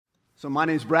So my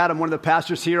name's Brad. I'm one of the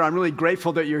pastors here. I'm really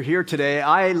grateful that you're here today.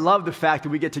 I love the fact that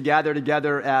we get to gather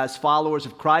together as followers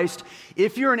of Christ.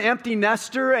 If you're an empty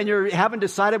nester and you haven't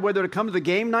decided whether to come to the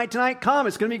game night tonight, come.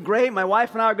 It's going to be great. My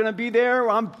wife and I are going to be there.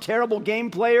 I'm a terrible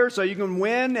game player, so you can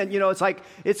win. And,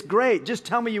 it's great. Just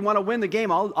tell me you want to win the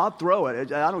game. I'll throw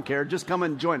it. I don't care. Just come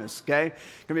and join us, okay?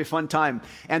 It's going to be a fun time.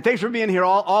 And thanks for being here,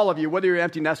 all of you, whether you're an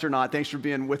empty nester or not. Thanks for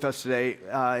being with us today.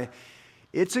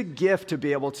 It's a gift to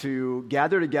be able to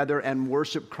gather together and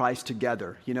worship Christ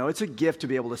together. It's a gift to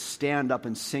be able to stand up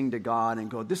and sing to God and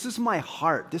go, this is my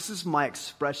heart. This is my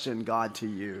expression, God, to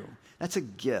you. That's a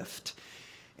gift.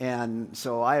 And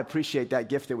so I appreciate that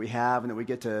gift that we have and that we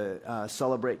get to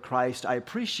celebrate Christ. One of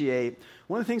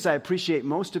the things I appreciate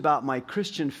most about my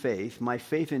Christian faith, my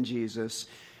faith in Jesus,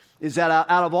 is that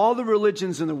out of all the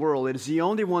religions in the world, it is the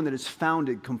only one that is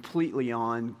founded completely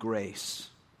on grace.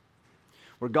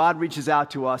 Where God reaches out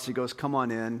to us, he goes, come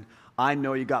on in. I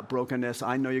know you got brokenness.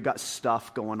 I know you got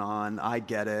stuff going on. I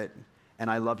get it. And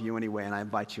I love you anyway, and I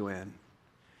invite you in.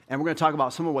 And we're going to talk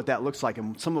about some of what that looks like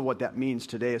and some of what that means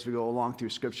today as we go along through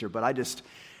Scripture. But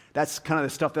that's kind of the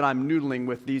stuff that I'm noodling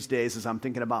with these days as I'm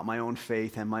thinking about my own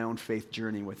faith and my own faith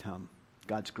journey with him.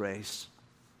 God's grace.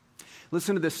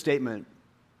 Listen to this statement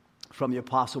from the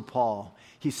Apostle Paul.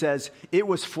 He says, it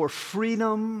was for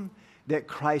freedom that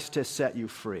Christ has set you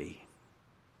free.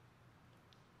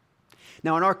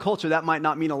 Now, in our culture, that might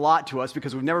not mean a lot to us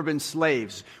because we've never been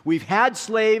slaves. We've had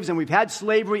slaves and we've had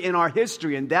slavery in our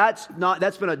history, and that's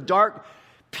been a dark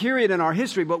period in our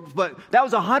history. But that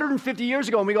was 150 years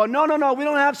ago, and we go, no, we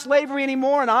don't have slavery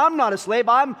anymore, and I'm not a slave.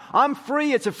 I'm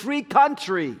free. It's a free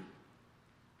country.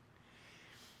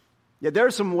 Yet there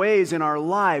are some ways in our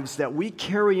lives that we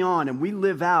carry on and we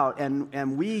live out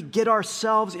and we get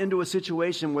ourselves into a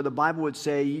situation where the Bible would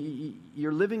say,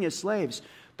 you're living as slaves.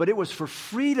 But it was for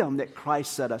freedom that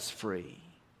Christ set us free.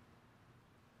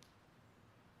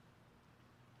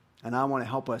 And I want to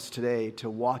help us today to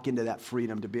walk into that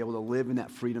freedom, to be able to live in that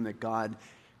freedom that God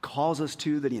calls us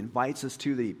to, that he invites us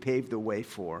to, that he paved the way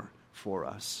for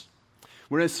us.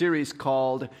 We're in a series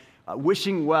called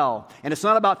Wishing Well. And it's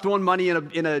not about throwing money in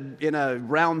a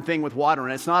round thing with water.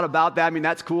 And it's not about that. I mean,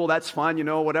 that's cool. That's fun.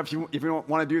 Whatever. If you don't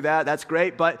want to do that, that's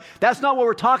great. But that's not what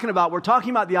we're talking about. We're talking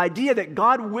about the idea that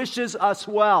God wishes us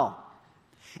well.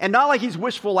 And not like he's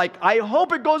wishful, like, I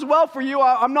hope it goes well for you.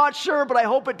 I'm not sure, but I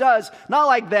hope it does. Not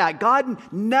like that. God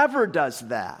never does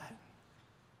that.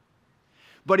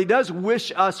 But he does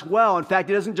wish us well. In fact,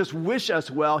 he doesn't just wish us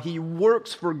well. He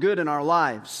works for good in our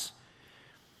lives.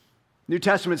 New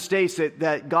Testament states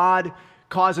that God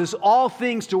causes all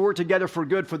things to work together for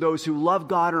good for those who love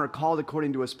God and are called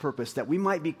according to his purpose, that we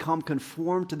might become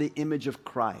conformed to the image of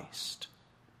Christ.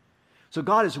 So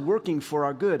God is working for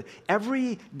our good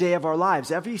every day of our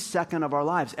lives, every second of our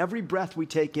lives, every breath we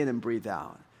take in and breathe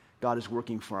out. God is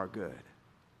working for our good.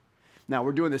 Now,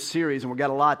 we're doing this series, and we've got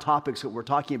a lot of topics that we're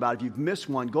talking about. If you've missed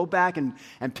one, go back and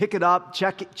pick it up.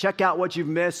 Check out what you've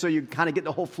missed so you kind of get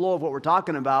the whole flow of what we're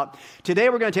talking about. Today,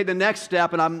 we're going to take the next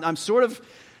step, and I'm sort of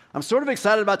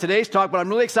excited about today's talk, but I'm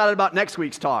really excited about next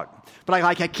week's talk. But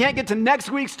I can't get to next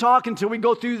week's talk until we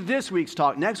go through this week's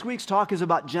talk. Next week's talk is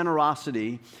about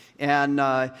generosity,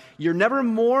 and you're never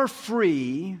more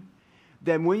free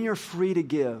than when you're free to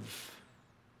give.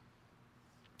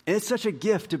 And it's such a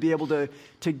gift to be able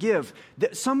to give.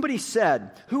 Somebody said,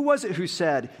 who was it who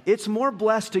said, it's more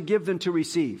blessed to give than to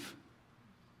receive?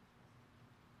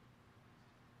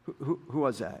 Who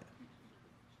was that?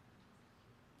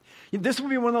 This would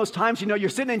be one of those times, you're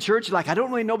sitting in church, you're like, I don't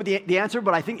really know the answer,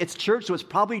 but I think it's church, so it's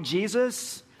probably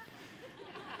Jesus.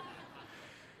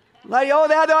 Like,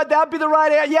 that'd be the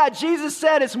right answer. Yeah, Jesus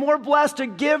said it's more blessed to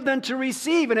give than to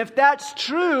receive. And if that's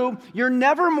true, you're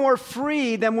never more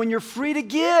free than when you're free to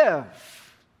give.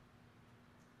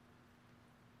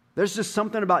 There's just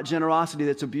something about generosity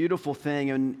that's a beautiful thing.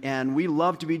 And we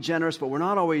love to be generous, but we're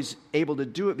not always able to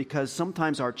do it because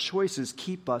sometimes our choices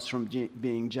keep us from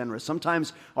being generous.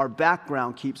 Sometimes our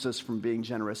background keeps us from being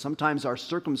generous. Sometimes our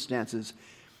circumstances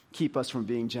keep us from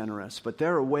being generous. But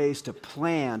there are ways to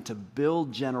plan to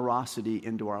build generosity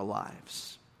into our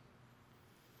lives.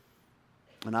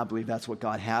 And I believe that's what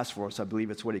God has for us. I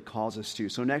believe it's what he calls us to.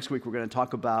 So next week we're going to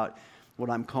talk about what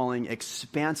I'm calling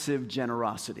expansive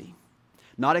generosity.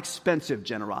 Not expensive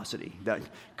generosity.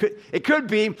 It could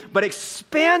be, but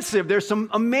expansive. There's some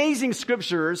amazing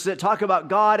scriptures that talk about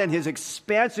God and his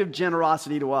expansive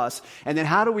generosity to us. And then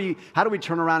how do we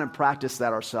turn around and practice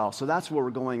that ourselves? So that's where we're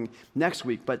going next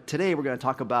week. But today we're going to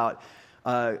talk about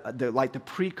the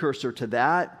precursor to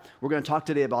that. We're going to talk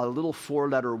today about a little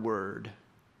 4-letter word.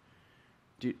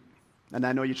 And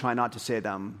I know you try not to say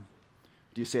them.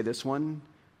 Do you say this one?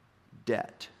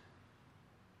 debt.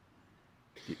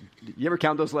 You ever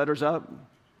count those letters up?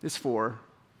 It's 4.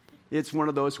 It's one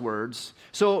of those words.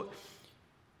 So,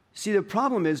 see, the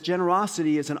problem is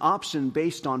generosity is an option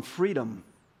based on freedom.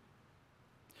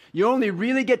 You only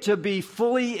really get to be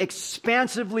fully,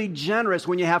 expansively generous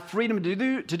when you have freedom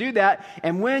to do that.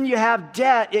 And when you have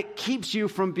debt, it keeps you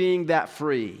from being that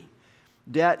free.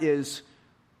 Debt is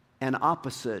an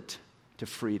opposite to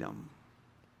freedom.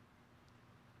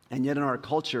 And yet in our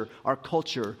culture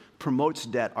promotes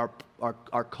debt.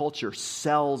 Our culture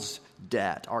sells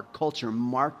debt. Our culture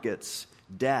markets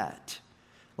debt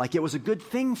like it was a good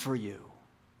thing for you.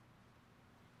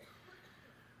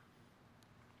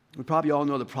 We probably all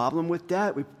know the problem with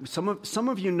debt. Some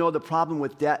of you know the problem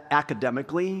with debt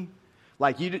academically.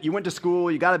 Like you went to school,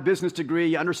 you got a business degree,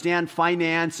 you understand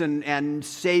finance and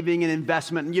saving and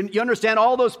investment. And you understand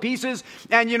all those pieces,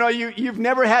 and you've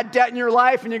never had debt in your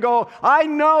life, and you go, I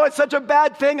know it's such a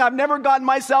bad thing. I've never gotten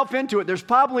myself into it. There's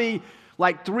probably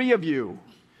like 3 of you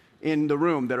in the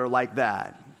room that are like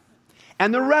that.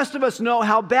 And the rest of us know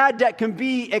how bad debt can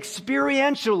be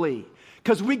experientially.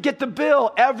 Because we get the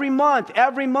bill every month.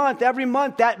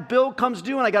 That bill comes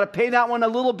due, and I got to pay that one a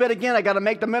little bit again. I got to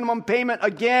make the minimum payment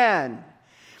again.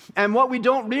 And what we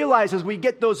don't realize is we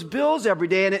get those bills every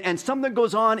day, and something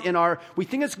goes on we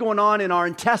think it's going on in our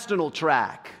intestinal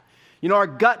tract. Our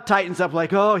gut tightens up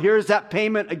like, oh, here's that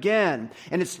payment again.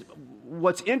 And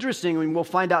what's interesting, and we'll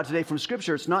find out today from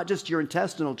Scripture, it's not just your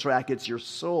intestinal tract, it's your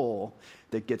soul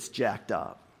that gets jacked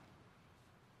up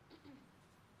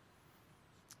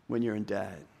when you're in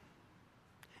debt.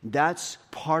 That's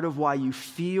part of why you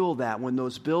feel that when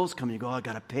those bills come, you go, oh, I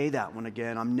got to pay that one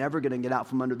again. I'm never going to get out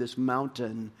from under this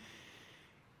mountain.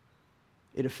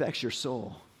 It affects your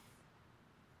soul.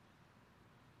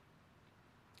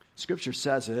 Scripture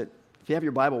says it. If you have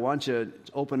your Bible, why don't you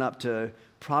open up to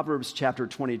Proverbs chapter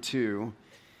 22.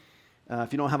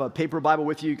 If you don't have a paper Bible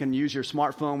with you, you can use your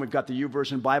smartphone. We've got the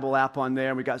YouVersion Bible app on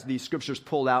there. We've got these scriptures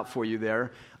pulled out for you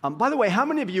there. By the way, how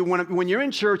many of you, when you're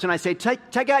in church and I say,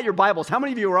 take out your Bibles, how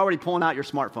many of you are already pulling out your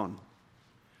smartphone?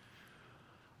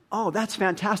 Oh, that's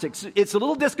fantastic. It's a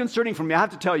little disconcerting for me, I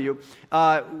have to tell you.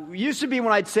 It used to be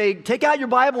when I'd say, take out your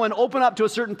Bible and open up to a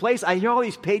certain place, I hear all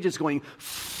these pages going,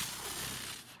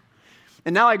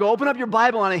 and now I go, open up your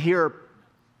Bible, and I hear,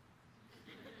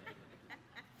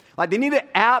 like they need an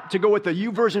app to go with the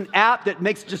YouVersion app that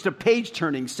makes just a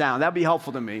page-turning sound. That'd be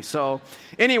helpful to me. So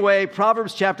anyway,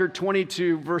 Proverbs chapter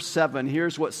 22, verse 7,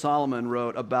 here's what Solomon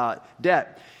wrote about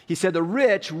debt. He said, the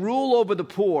rich rule over the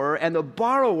poor, and the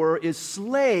borrower is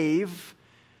slave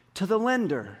to the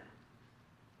lender.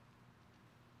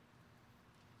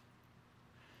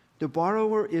 The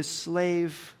borrower is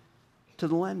slave to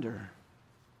the lender.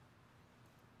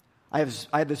 I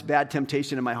have this bad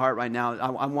temptation in my heart right now.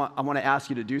 I want to ask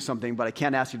you to do something, but I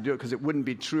can't ask you to do it because it wouldn't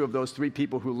be true of those 3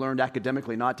 people who learned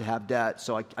academically not to have debt.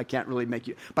 So I can't really make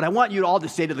you. But I want you all to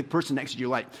say to the person next to you,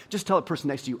 like, just tell the person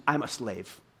next to you, I'm a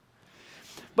slave.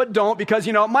 But don't, because,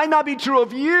 it might not be true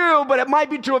of you, but it might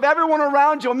be true of everyone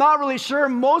around you. I'm not really sure.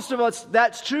 Most of us,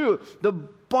 that's true. The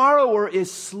borrower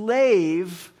is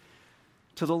slave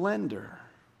to the lender.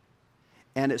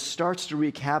 And it starts to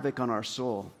wreak havoc on our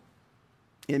soul.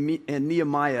 In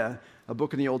Nehemiah, a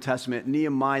book in the Old Testament,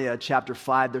 Nehemiah chapter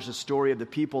 5, there's a story of the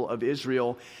people of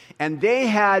Israel. And they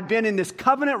had been in this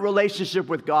covenant relationship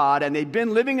with God, and they'd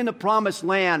been living in the promised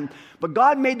land. But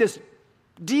God made this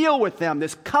deal with them,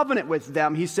 this covenant with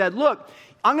them. He said, look,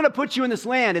 I'm going to put you in this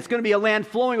land. It's going to be a land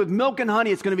flowing with milk and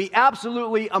honey. It's going to be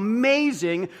absolutely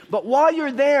amazing. But while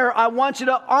you're there, I want you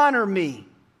to honor me.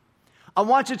 I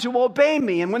want you to obey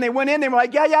me. And when they went in, they were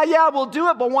like, yeah, we'll do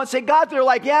it. But once they got there,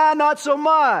 like, yeah, not so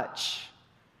much.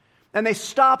 And they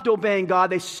stopped obeying God.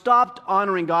 They stopped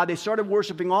honoring God. They started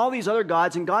worshiping all these other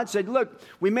gods. And God said, look,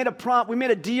 we made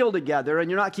a deal together, and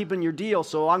you're not keeping your deal,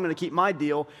 so I'm going to keep my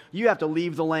deal. You have to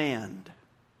leave the land.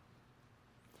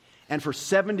 And for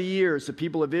 70 years, the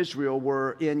people of Israel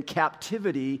were in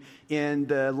captivity in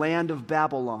the land of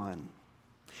Babylon.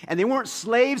 And they weren't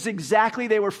slaves exactly.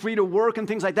 They were free to work and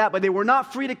things like that, but they were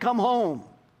not free to come home.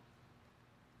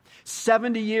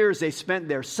 70 years they spent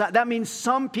there. So that means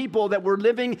some people that were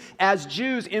living as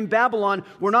Jews in Babylon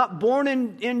were not born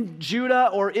in Judah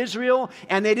or Israel,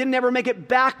 and they didn't ever make it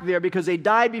back there because they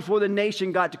died before the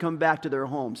nation got to come back to their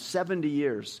home. 70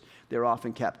 years they're off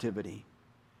in captivity.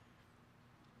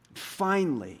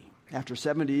 Finally, after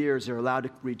 70 years, they're allowed to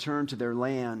return to their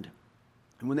land.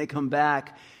 And when they come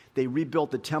back, they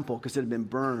rebuilt the temple because it had been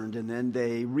burned, and then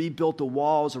they rebuilt the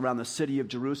walls around the city of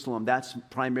Jerusalem. That's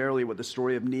primarily what the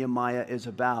story of Nehemiah is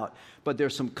about. But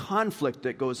there's some conflict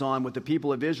that goes on with the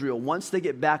people of Israel. Once they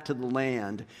get back to the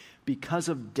land, because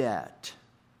of debt.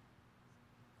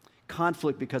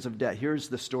 Conflict because of debt. Here's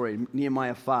the story,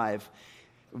 Nehemiah 5,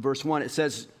 verse 1. It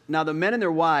says, "Now the men and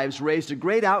their wives raised a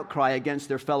great outcry against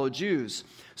their fellow Jews.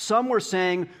 Some were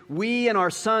saying, 'We and our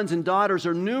sons and daughters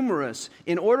are numerous.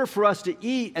 In order for us to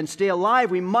eat and stay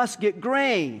alive, we must get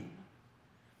grain.'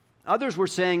 Others were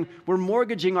saying, 'We're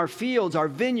mortgaging our fields, our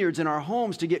vineyards, and our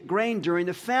homes to get grain during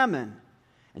the famine.'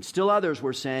 And still others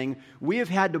were saying, 'We have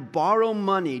had to borrow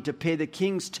money to pay the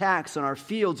king's tax on our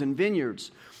fields and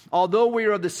vineyards. Although we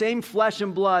are of the same flesh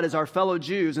and blood as our fellow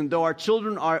Jews, and though our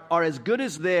children are as good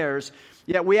as theirs,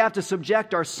 yet we have to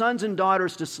subject our sons and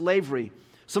daughters to slavery.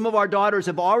 Some of our daughters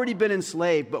have already been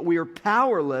enslaved, but we are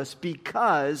powerless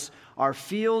because our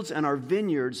fields and our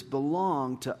vineyards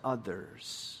belong to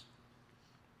others."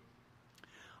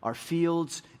 Our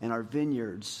fields and our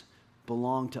vineyards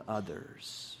belong to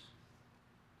others.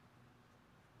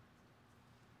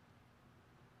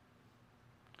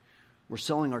 We're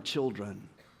selling our children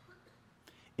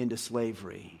into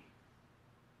slavery.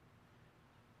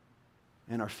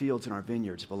 And our fields and our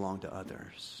vineyards belong to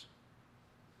others.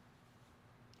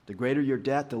 The greater your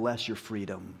debt, the less your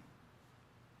freedom.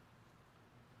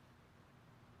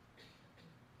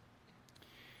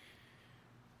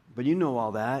 But you know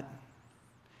all that.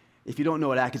 If you don't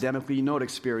know it academically, you know it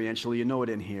experientially, you know it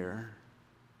in here.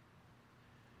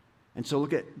 And so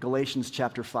look at Galatians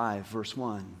chapter 5, verse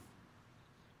 1.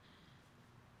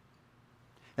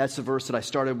 That's the verse that I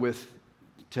started with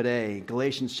today.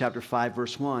 Galatians chapter 5,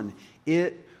 verse 1.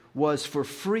 "It was for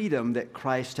freedom that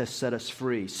Christ has set us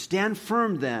free. Stand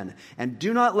firm then, and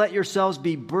do not let yourselves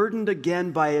be burdened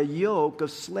again by a yoke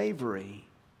of slavery."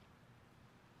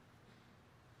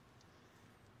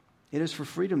 It is for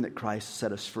freedom that Christ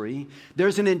set us free.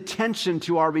 There's an intention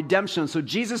to our redemption. So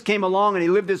Jesus came along and he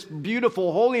lived this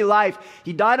beautiful, holy life.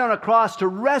 He died on a cross to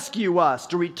rescue us,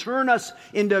 to return us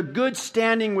into good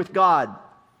standing with God.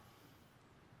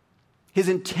 His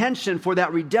intention for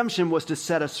that redemption was to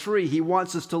set us free. He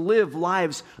wants us to live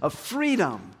lives of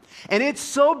freedom. And it's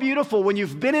so beautiful when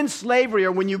you've been in slavery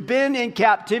or when you've been in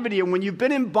captivity or when you've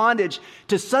been in bondage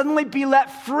to suddenly be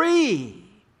let free.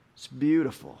 It's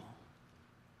beautiful.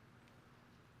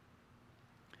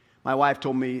 My wife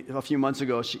told me a few months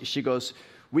ago, she goes,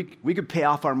 we could pay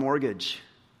off our mortgage.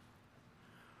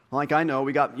 I'm like, I know,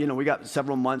 we got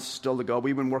several months still to go.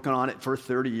 We've been working on it for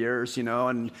 30 years,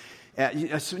 and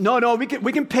no, we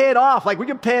can pay it off. Like, we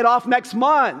can pay it off next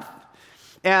month.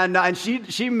 And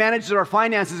she manages our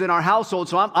finances in our household,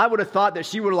 so I would have thought that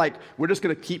she would we're just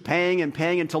going to keep paying and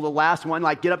paying until the last one,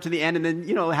 get up to the end and then,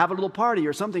 have a little party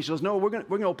or something. She goes, no, we're going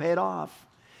to pay it off.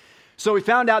 So we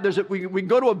found out we can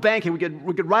go to a bank and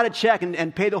we could write a check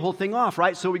and pay the whole thing off,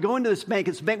 right? So we go into this bank.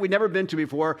 It's a bank we'd never been to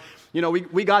before.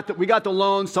 We got the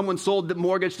loan. Someone sold the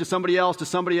mortgage to somebody else,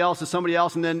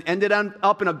 and then ended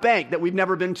up in a bank that we've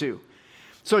never been to.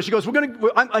 So she goes, I'm going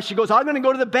to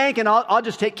go to the bank and I'll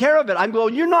just take care of it. I'm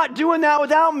going, you're not doing that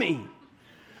without me.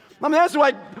 I mean, that's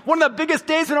one of the biggest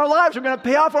days in our lives. We're going to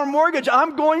pay off our mortgage.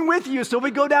 I'm going with you. So we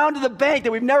go down to the bank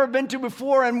that we've never been to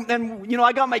before. And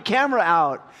I got my camera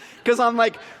out because I'm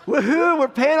like, woohoo, we're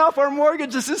paying off our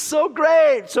mortgage. This is so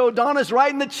great. So Donna's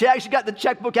writing the check. She got the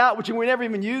checkbook out, which we never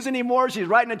even use anymore. She's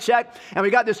writing a check. And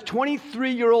we got this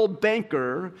 23-year-old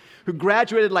banker who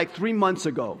graduated 3 months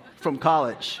ago from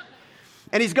college.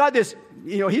 And he's got this,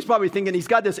 he's probably thinking he's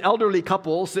got this elderly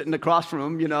couple sitting across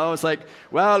from him, It's like,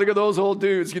 wow, look at those old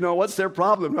dudes, what's their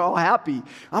problem? They're all happy.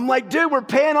 I'm like, dude, we're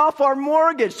paying off our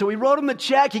mortgage. So we wrote him the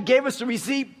check. He gave us the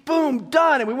receipt. Boom,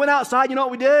 done. And we went outside. You know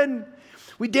what we did?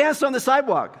 We danced on the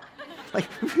sidewalk.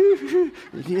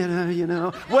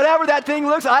 Whatever that thing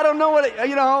looks, I don't know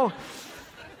what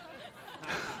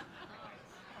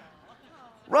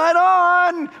Right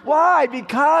on. Why?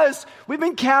 Because we've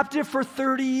been captive for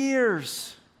 30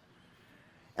 years.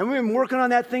 And we've been working on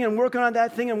that thing and working on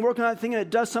that thing and working on that thing, and it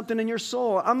does something in your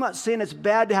soul. I'm not saying it's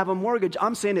bad to have a mortgage.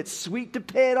 I'm saying it's sweet to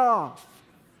pay it off.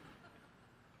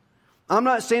 I'm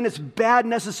not saying it's bad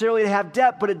necessarily to have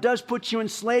debt, but it does put you in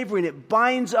slavery and it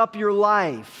binds up your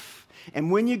life. And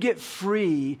when you get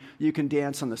free, you can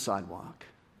dance on the sidewalk.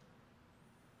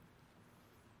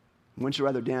 Wouldn't you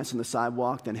rather dance on the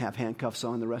sidewalk than have handcuffs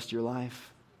on the rest of your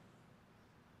life?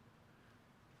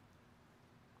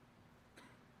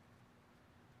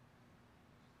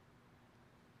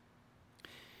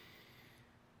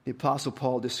 The Apostle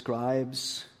Paul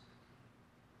describes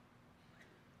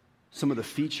some of the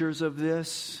features of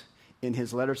this in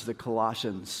his letter to the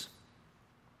Colossians.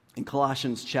 In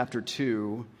Colossians chapter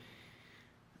 2,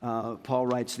 Paul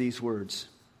writes these words,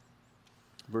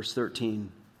 verse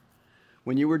 13.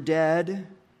 When you were dead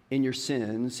in your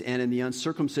sins and in the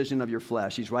uncircumcision of your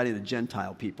flesh. He's writing to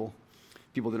Gentile people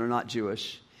that are not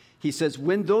Jewish. He says,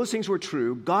 when those things were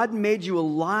true, God made you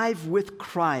alive with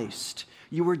Christ.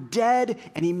 You were dead,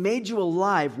 and he made you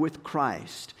alive with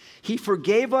Christ. He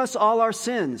forgave us all our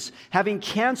sins, having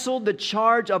canceled the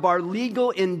charge of our legal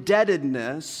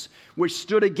indebtedness, which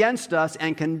stood against us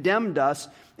and condemned us,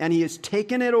 and he has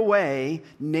taken it away,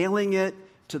 nailing it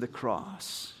to the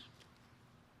cross.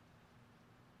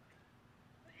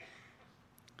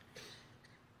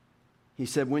 He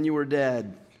said, when you were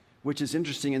dead, which is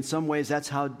interesting. In some ways, that's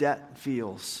how debt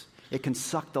feels. It can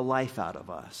suck the life out of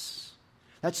us.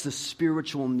 That's the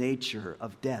spiritual nature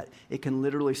of debt. It can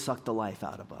literally suck the life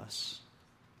out of us.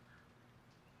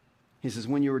 He says,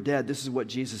 when you were dead, this is what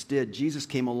Jesus did. Jesus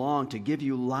came along to give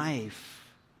you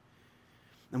life.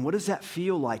 And what does that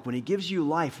feel like? When he gives you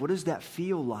life, what does that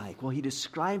feel like? Well, he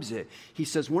describes it. He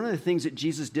says one of the things that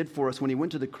Jesus did for us when he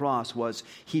went to the cross was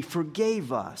he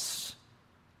forgave us.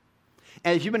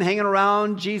 And if you've been hanging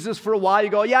around Jesus for a while, you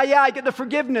go, yeah, I get the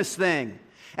forgiveness thing.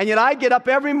 And yet I get up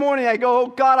every morning, I go, oh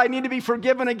God, I need to be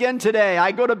forgiven again today.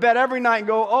 I go to bed every night and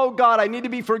go, oh God, I need to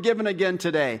be forgiven again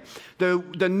today.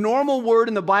 The normal word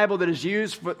in the Bible that is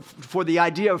used for the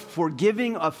idea of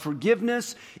forgiving, of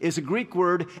forgiveness, is a Greek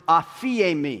word,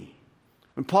 aphiemi.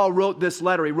 When Paul wrote this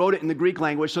letter, he wrote it in the Greek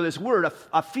language. So this word,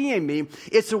 aphiemi,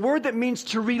 it's a word that means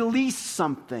to release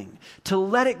something, to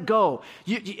let it go.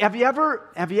 Have you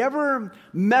ever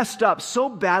messed up so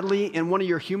badly in one of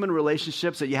your human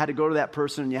relationships that you had to go to that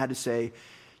person and you had to say,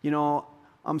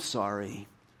 I'm sorry.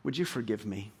 Would you forgive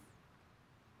me?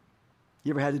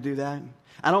 You ever had to do that?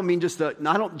 I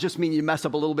don't just mean you mess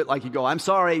up a little bit like you go, I'm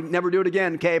sorry, never do it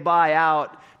again. Okay, bye,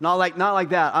 out. Not like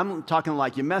that. I'm talking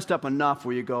like you messed up enough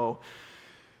where you go,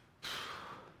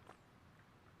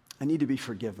 I need to be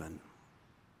forgiven.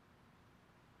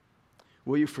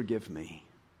 Will you forgive me?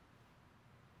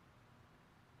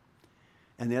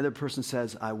 And the other person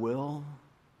says, I will.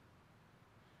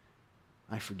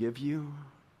 I forgive you.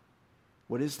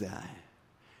 What is that?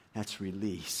 That's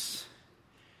release.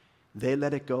 They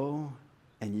let it go,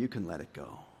 and you can let it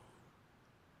go.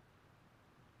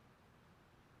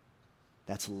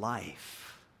 That's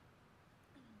life.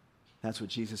 That's what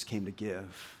Jesus came to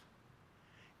give.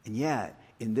 And yet,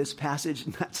 in this passage,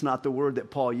 that's not the word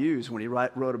that Paul used when he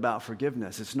wrote about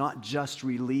forgiveness. It's not just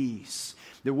release.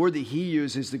 The word that he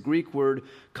used is the Greek word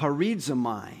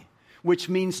charizomai, which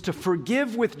means to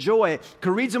forgive with joy.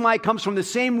 Charizomai comes from the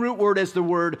same root word as the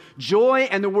word joy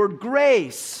and the word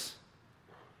grace.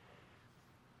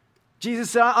 Jesus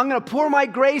said, I'm going to pour my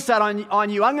grace out on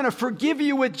you. I'm going to forgive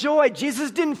you with joy. Jesus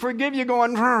didn't forgive you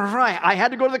going, right. I had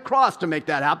to go to the cross to make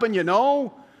that happen,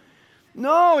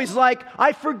 No, he's like,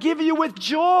 I forgive you with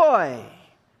joy.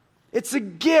 It's a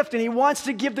gift, and he wants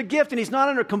to give the gift, and he's not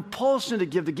under compulsion to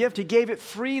give the gift. He gave it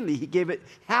freely. He gave it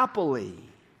happily.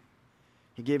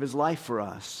 He gave his life for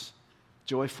us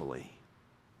joyfully.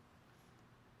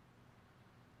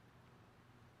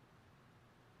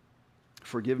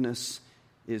 Forgiveness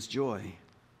is joy.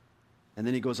 And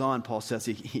then he goes on, Paul says,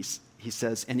 he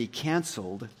says, and he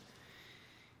canceled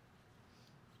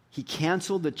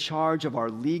the charge of our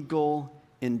legal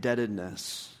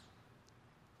indebtedness.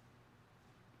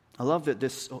 I love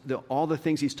that all the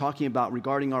things he's talking about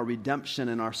regarding our redemption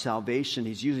and our salvation,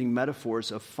 he's using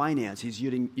metaphors of finance. He's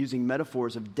using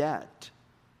metaphors of debt.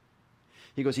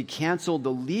 He goes, he canceled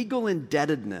the legal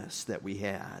indebtedness that we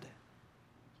had.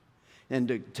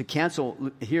 And to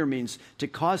cancel here means to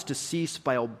cause to cease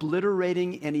by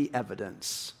obliterating any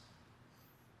evidence.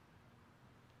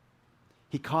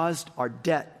 He caused our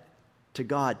debt to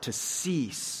God to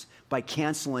cease by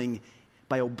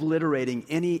by obliterating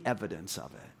any evidence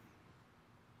of it.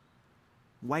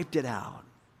 Wiped it out.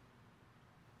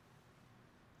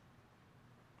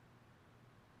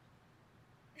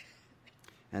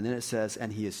 And then it says,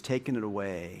 and he has taken it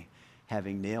away,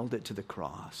 having nailed it to the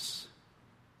cross.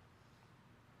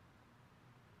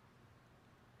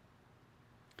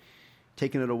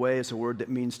 Taken it away is a word that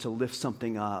means to lift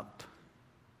something up.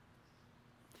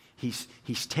 He's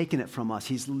taken it from us.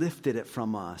 He's lifted it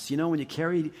from us. When you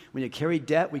carry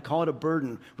debt, we call it a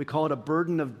burden. We call it a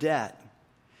burden of debt.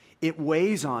 It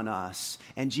weighs on us.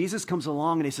 And Jesus comes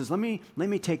along and he says, let me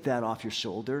take that off your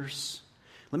shoulders.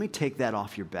 Let me take that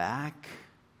off your back.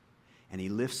 And he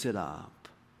lifts it up.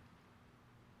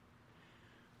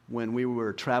 When we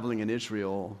were traveling in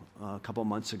Israel a couple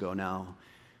months ago now,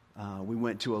 we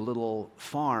went to a little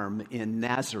farm in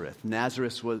Nazareth.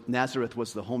 Nazareth was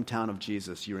the hometown of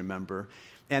Jesus, you remember.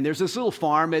 And there's this little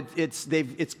farm. It's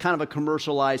kind of a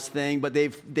commercialized thing, but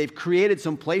they've created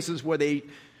some places where they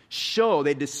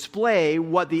they display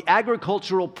what the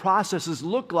agricultural processes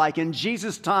look like in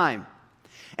Jesus' time.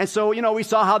 And so, we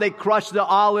saw how they crushed the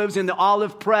olives in the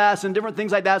olive press and different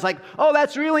things like that. It's like, oh,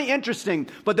 that's really interesting.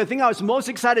 But the thing I was most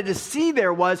excited to see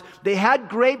there was they had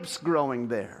grapes growing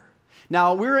there.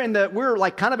 Now, we're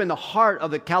like kind of in the heart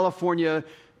of the California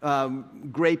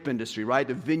grape industry, right?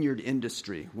 The vineyard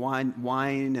industry,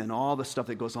 wine and all the stuff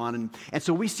that goes on. And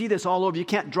so we see this all over. You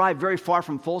can't drive very far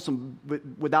from Folsom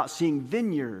without seeing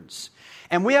vineyards.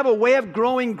 And we have a way of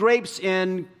growing grapes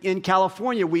in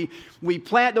California. We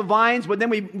plant the vines, but then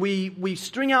we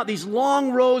string out these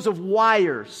long rows of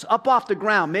wires up off the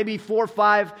ground, maybe 4 or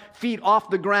 5 feet off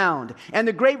the ground. And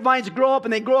the grapevines grow up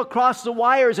and they grow across the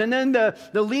wires. And then the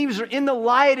leaves are in the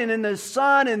light and in the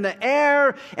sun and the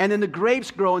air. And then the grapes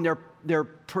grow and they're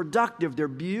productive, they're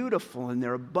beautiful, and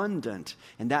they're abundant.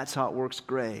 And that's how it works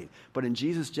great. But in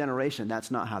Jesus' generation,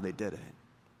 that's not how they did it.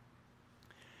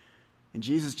 In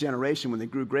Jesus' generation, when they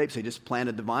grew grapes, they just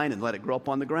planted the vine and let it grow up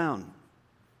on the ground.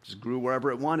 Just grew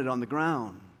wherever it wanted on the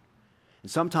ground.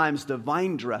 And sometimes the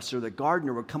vine dresser, the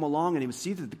gardener, would come along and he would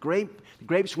see that the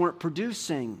grapes weren't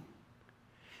producing.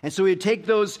 And so he'd take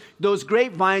those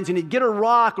grapevines and he'd get a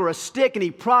rock or a stick and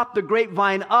he'd prop the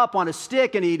grapevine up on a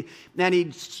stick and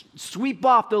he'd sweep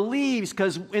off the leaves,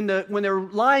 because when they're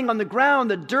lying on the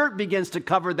ground, the dirt begins to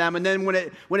cover them. And then when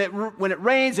it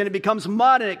rains and it becomes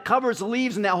mud and it covers the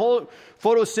leaves, and that whole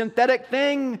photosynthetic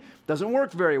thing doesn't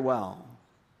work very well.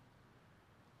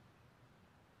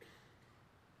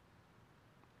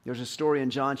 There's a story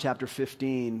in John chapter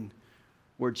 15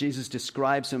 where Jesus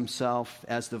describes himself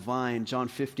as the vine. John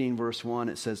 15, verse 1,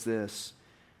 it says this.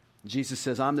 Jesus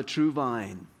says, "I'm the true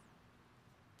vine,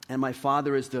 and my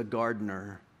Father is the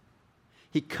gardener.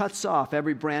 He cuts off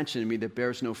every branch in me that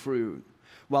bears no fruit,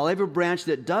 while every branch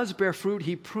that does bear fruit,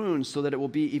 he prunes so that it will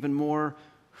be even more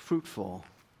fruitful."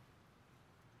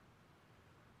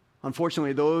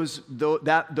 Unfortunately, those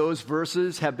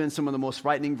verses have been some of the most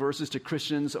frightening verses to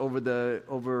Christians over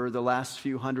the last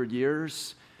few hundred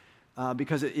years.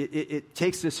 Because it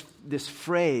takes this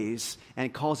phrase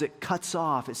and calls it cuts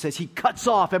off. It says he cuts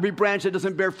off every branch that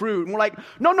doesn't bear fruit. And we're like,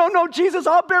 no, Jesus,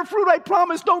 I'll bear fruit, I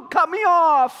promise, don't cut me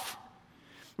off.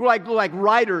 We're like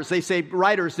writers. They say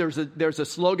writers, there's a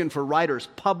slogan for writers,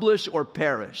 publish or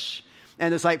perish.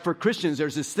 And it's like for Christians,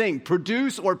 there's this thing,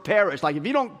 produce or perish. Like if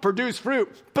you don't produce fruit,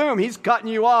 boom, he's cutting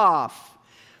you off.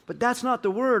 But that's not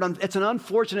the word. It's an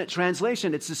unfortunate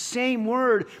translation. It's the same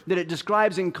word that it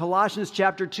describes in Colossians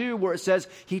chapter 2, where it says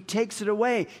he takes it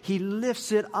away. He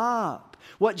lifts it up.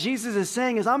 What Jesus is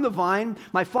saying is, I'm the vine.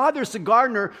 My Father's the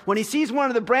gardener. When he sees one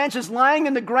of the branches lying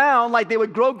in the ground, like they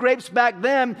would grow grapes back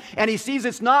then, and he sees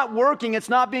it's not working, it's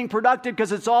not being productive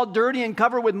because it's all dirty and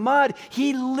covered with mud,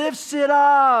 he lifts it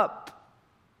up.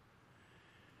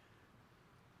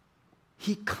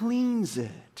 He cleans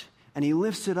it. And he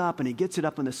lifts it up and he gets it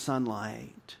up in the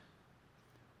sunlight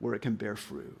where it can bear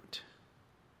fruit.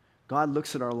 God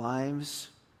looks at our lives.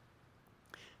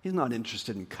 He's not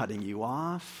interested in cutting you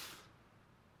off.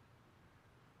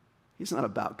 He's not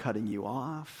about cutting you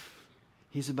off.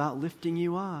 He's about lifting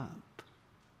you up.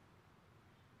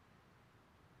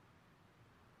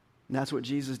 And that's what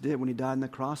Jesus did when he died on the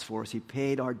cross for us. He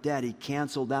paid our debt. He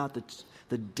canceled out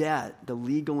the debt, the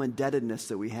legal indebtedness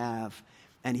that we have.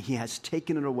 And he has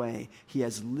taken it away. He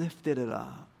has lifted it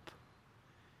up,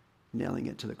 nailing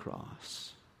it to the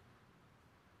cross.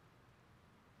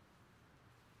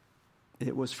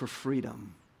 It was for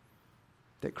freedom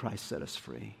that Christ set us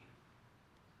free.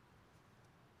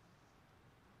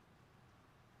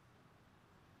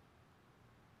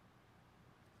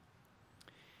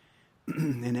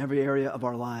 In every area of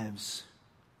our lives,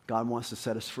 God wants to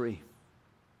set us free.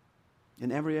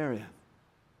 In every area.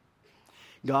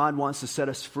 God wants to set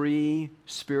us free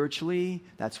spiritually.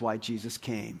 That's why Jesus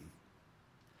came.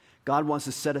 God wants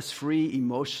to set us free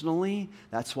emotionally.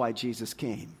 That's why Jesus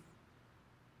came.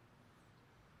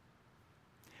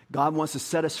 God wants to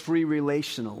set us free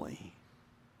relationally.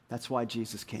 That's why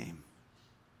Jesus came.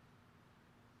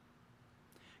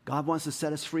 God wants to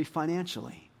set us free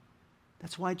financially.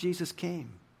 That's why Jesus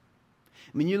came.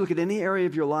 I mean, you look at any area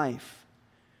of your life,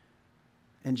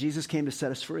 and Jesus came to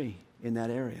set us free in that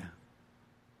area.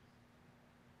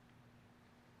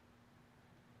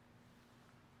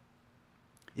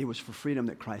 It was for freedom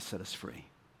that Christ set us free.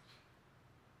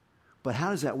 But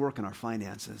how does that work in our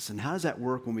finances? And how does that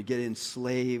work when we get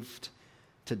enslaved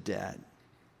to debt?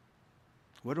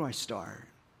 Where do I start?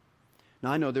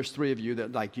 Now, I know there's 3 of you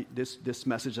that this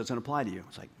message doesn't apply to you.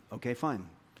 It's like, okay, fine.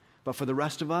 But for the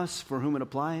rest of us, for whom it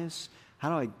applies, how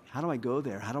do I go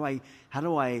there? How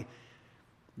do I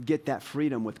get that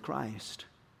freedom with Christ?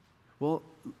 Well,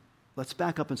 let's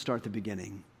back up and start at the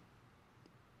beginning.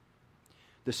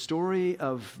 The story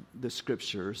of the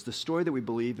Scriptures, the story that we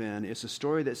believe in, is a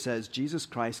story that says Jesus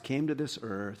Christ came to this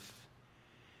earth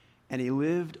and he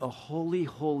lived a holy,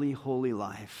 holy, holy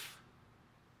life.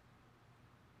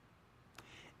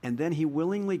 And then he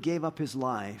willingly gave up his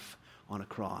life on a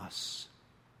cross.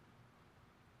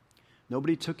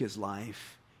 Nobody took his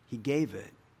life. He gave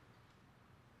it.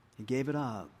 He gave it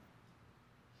up.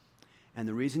 And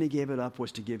the reason he gave it up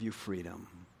was to give you freedom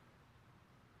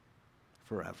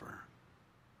forever.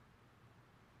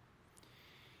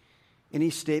 Any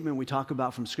statement we talk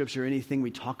about from Scripture, anything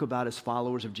we talk about as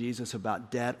followers of Jesus about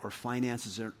debt or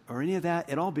finances or any of that,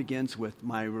 it all begins with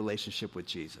my relationship with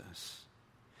Jesus.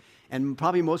 And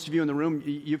probably most of you in the room,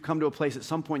 you've come to a place at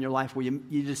some point in your life where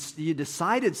you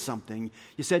decided something.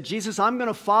 You said, Jesus, I'm going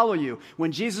to follow you.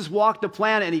 When Jesus walked the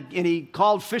planet and he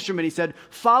called fishermen, he said,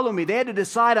 follow me. They had to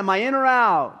decide, am I in or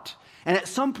out? And at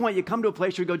some point you come to a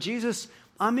place where you go, Jesus,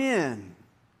 I'm in.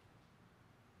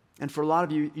 And for a lot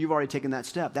of you, you've already taken that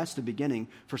step. That's the beginning.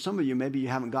 For some of you, maybe you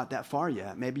haven't got that far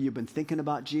yet. Maybe you've been thinking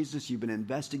about Jesus. You've been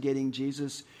investigating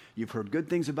Jesus. You've heard good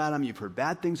things about him. You've heard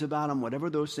bad things about him, whatever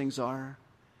those things are.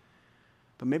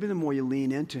 But maybe the more you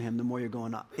lean into him, the more you're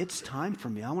going, it's time for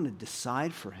me. I want to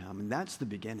decide for him. And that's the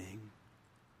beginning.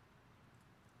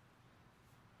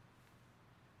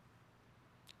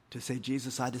 To say,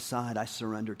 Jesus, I decide, I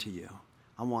surrender to you.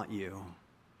 I want you.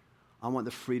 I want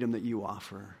the freedom that you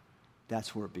offer.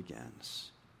 That's where it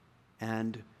begins.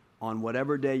 And on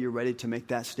whatever day you're ready to make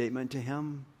that statement to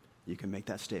him, you can make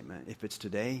that statement. If it's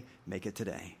today, make it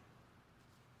today.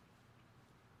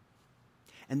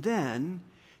 And then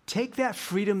take that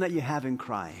freedom that you have in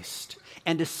Christ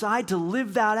and decide to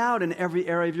live that out in every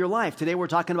area of your life. Today we're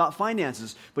talking about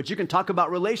finances, but you can talk about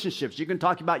relationships. You can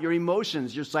talk about your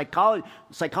emotions, your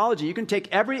psychology. You can take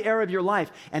every area of your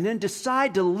life and then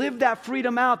decide to live that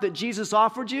freedom out that Jesus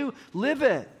offered you. Live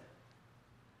it.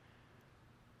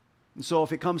 And so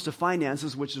if it comes to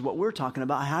finances, which is what we're talking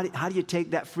about, how do you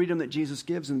take that freedom that Jesus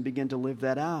gives and begin to live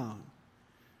that out?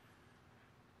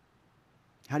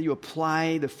 How do you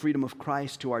apply the freedom of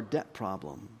Christ to our debt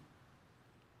problem?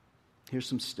 Here's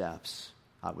some steps,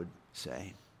 I would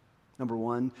say. Number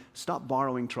one, stop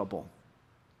borrowing trouble.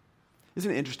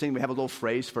 Isn't it interesting? We have a little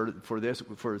phrase for this,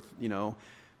 for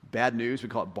bad news. We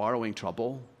call it borrowing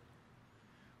trouble.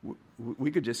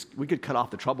 We could cut off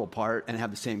the trouble part and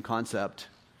have the same concept.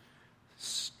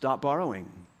 Stop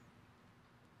borrowing.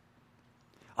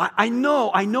 I know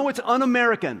it's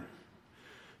un-American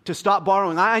to stop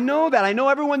borrowing. I know that. I know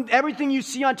everything you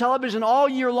see on television all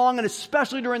year long, and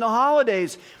especially during the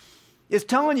holidays, is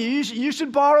telling you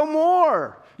should borrow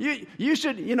more. You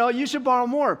should borrow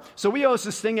more. So we host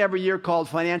this thing every year called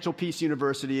Financial Peace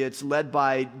University. It's led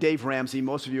by Dave Ramsey.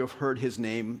 Most of you have heard his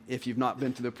name if you've not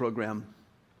been to the program.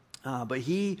 But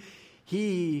he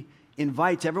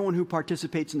invites everyone who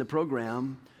participates in the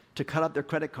program to cut up their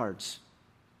credit cards.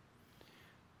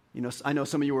 I know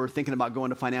some of you were thinking about going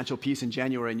to Financial Peace in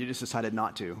January and you just decided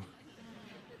not to.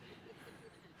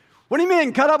 What do you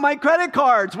mean, cut up my credit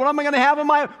cards? What am I going to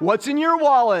have what's in your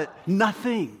wallet?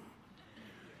 Nothing.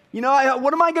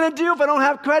 What am I going to do if I don't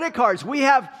have credit cards? We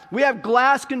have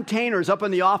glass containers up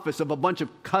in the office of a bunch of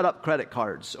cut up credit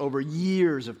cards over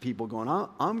years of people going,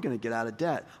 I'm going to get out of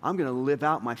debt. I'm going to live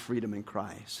out my freedom in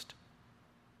Christ.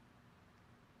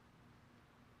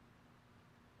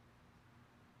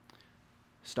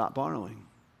 Stop borrowing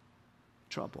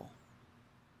trouble.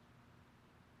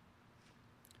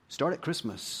 Start at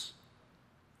Christmas.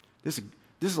 This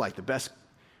is like the best,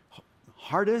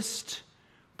 hardest,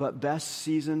 but best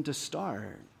season to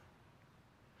start.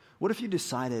 What if you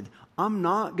decided, I'm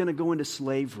not going to go into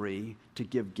slavery to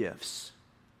give gifts?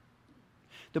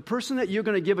 The person that you're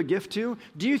going to give a gift to,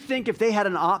 do you think if they had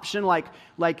an option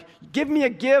like give me a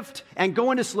gift and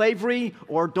go into slavery,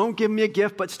 or don't give me a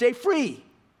gift but stay free?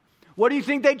 What do you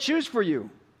think they'd choose for you?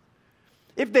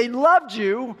 If they loved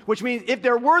you, which means if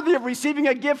they're worthy of receiving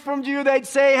a gift from you, they'd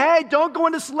say, hey, don't go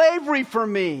into slavery for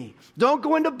me. Don't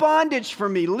go into bondage for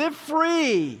me. Live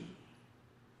free.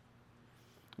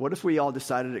 What if we all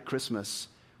decided at Christmas,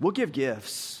 we'll give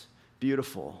gifts,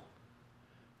 beautiful,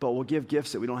 but we'll give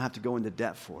gifts that we don't have to go into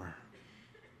debt for.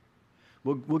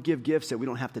 We'll give gifts that we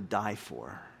don't have to die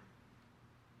for.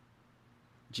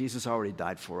 Jesus already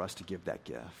died for us to give that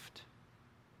gift.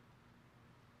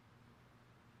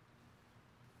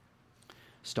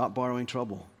 Stop borrowing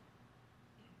trouble.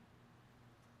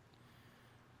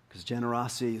 Because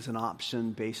generosity is an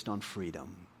option based on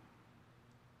freedom.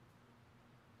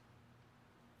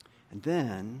 And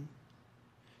then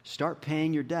start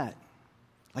paying your debt.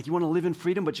 Like you want to live in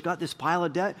freedom, but you got this pile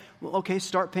of debt? Well, okay,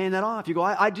 start paying that off. You go,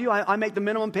 I do. I make the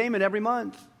minimum payment every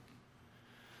month.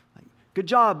 Like, good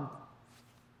job.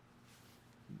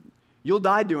 You'll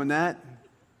die doing that.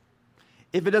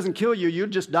 If it doesn't kill you, you'll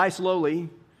just die slowly,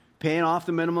 paying off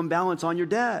the minimum balance on your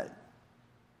debt.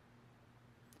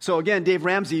 So again, Dave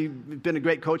Ramsey, been a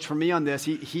great coach for me on this.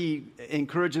 He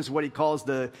encourages what he calls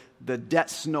the debt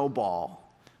snowball.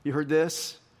 You heard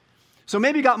this? So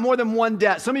maybe you got more than one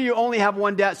debt. Some of you only have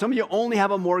one debt. Some of you only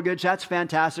have a mortgage. That's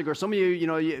fantastic. Or some of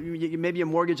you, maybe a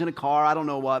mortgage in a car. I don't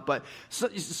know what. But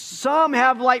some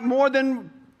have like more than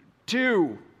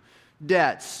 2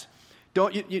 debts.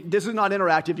 This is not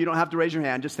interactive. You don't have to raise your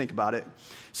hand. Just think about it.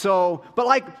 So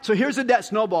here's the debt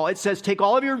snowball. It says take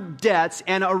all of your debts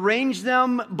and arrange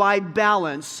them by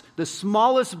balance, the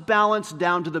smallest balance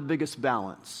down to the biggest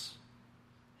balance.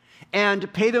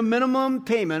 And pay the minimum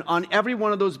payment on every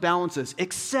one of those balances,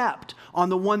 except on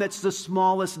the one that's the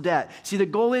smallest debt. See, the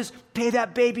goal is pay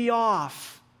that baby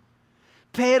off.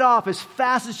 Pay it off as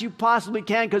fast as you possibly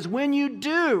can, because when you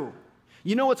do,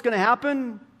 you know what's going to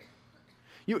happen?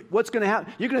 What's going to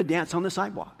happen? You're going to dance on the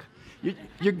sidewalk.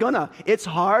 You're gonna. It's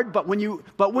hard, but when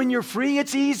you're free,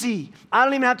 it's easy. I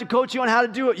don't even have to coach you on how to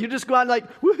do it. You just go out and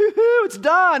like, woohoo, it's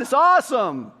done. It's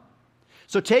awesome.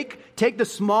 So take the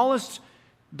smallest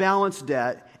balance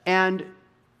debt and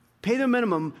pay the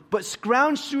minimum, but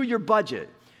scrounge through your budget.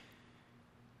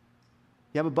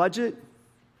 You have a budget?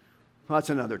 Well, that's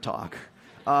another talk.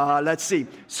 Let's see.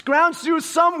 Scrounge through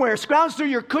somewhere. Scrounge through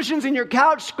your cushions in your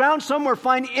couch. Scrounge somewhere.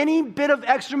 Find any bit of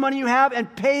extra money you have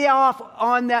and pay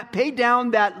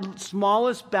down that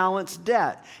smallest balance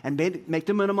debt and make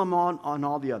the minimum on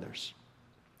all the others.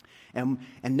 And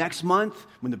next month,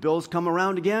 when the bills come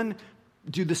around again,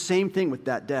 do the same thing with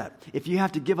that debt. If you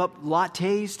have to give up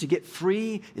lattes to get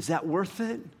free, is that worth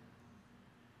it?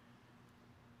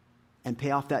 And pay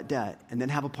off that debt and then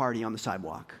have a party on the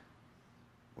sidewalk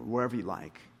or wherever you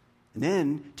like. And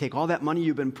then take all that money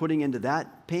you've been putting into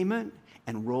that payment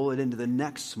and roll it into the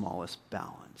next smallest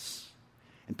balance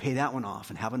and pay that one off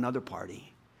and have another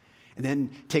party. And then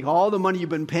take all the money you've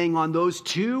been paying on those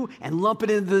 2 and lump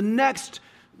it into the next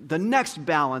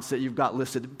balance that you've got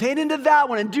listed. Pay it into that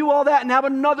one and do all that and have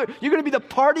another. You're going to be the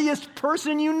partiest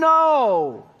person you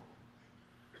know.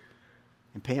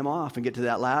 And pay them off and get to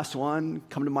that last one.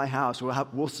 Come to my house.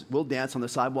 We'll dance on the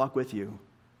sidewalk with you.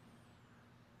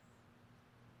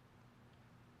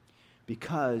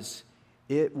 Because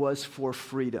it was for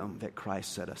freedom that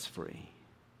Christ set us free.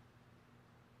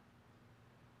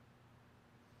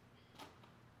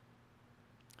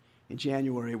 In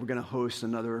January, we're going to host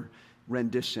another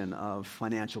rendition of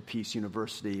Financial Peace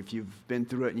University. If you've been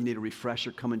through it and you need a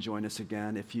refresher, come and join us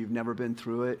again. If you've never been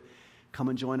through it, come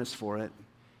and join us for it.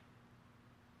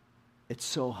 It's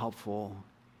so helpful.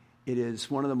 It is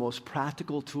one of the most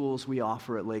practical tools we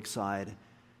offer at Lakeside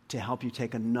to help you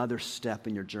take another step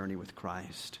in your journey with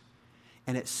Christ.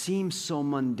 And it seems so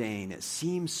mundane. It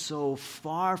seems so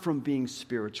far from being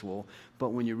spiritual. But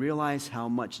when you realize how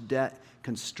much debt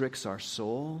constricts our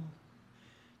soul,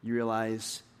 you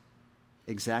realize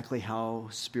exactly how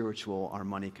spiritual our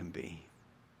money can be.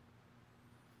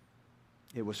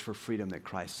 It was for freedom that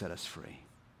Christ set us free.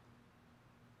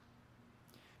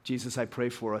 Jesus, I pray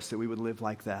for us that we would live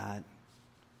like that.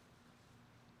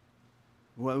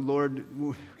 Well, Lord,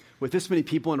 with this many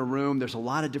people in a room, there's a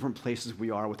lot of different places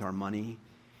we are with our money.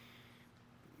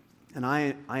 And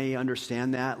I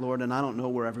understand that, Lord, and I don't know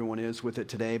where everyone is with it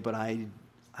today, but I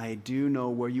do know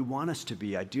where you want us to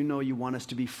be. I do know you want us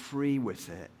to be free with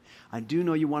it. I do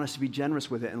know you want us to be generous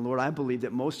with it. And Lord, I believe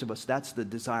that most of us, that's the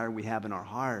desire we have in our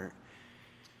heart.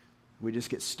 We just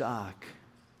get stuck.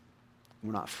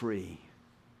 We're not free.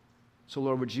 So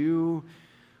Lord, would you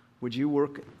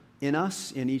work in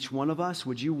us, in each one of us?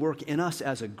 Would you work in us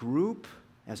as a group,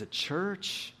 as a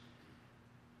church,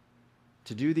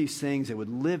 to do these things that would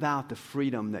live out the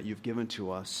freedom that you've given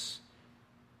to us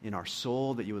in our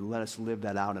soul, that you would let us live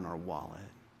that out in our wallet,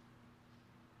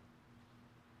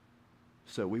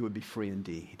 so we would be free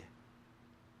indeed.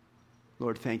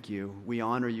 Lord, thank you. We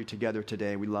honor you together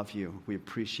today. We love you. We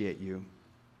appreciate you.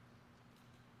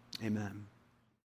 Amen.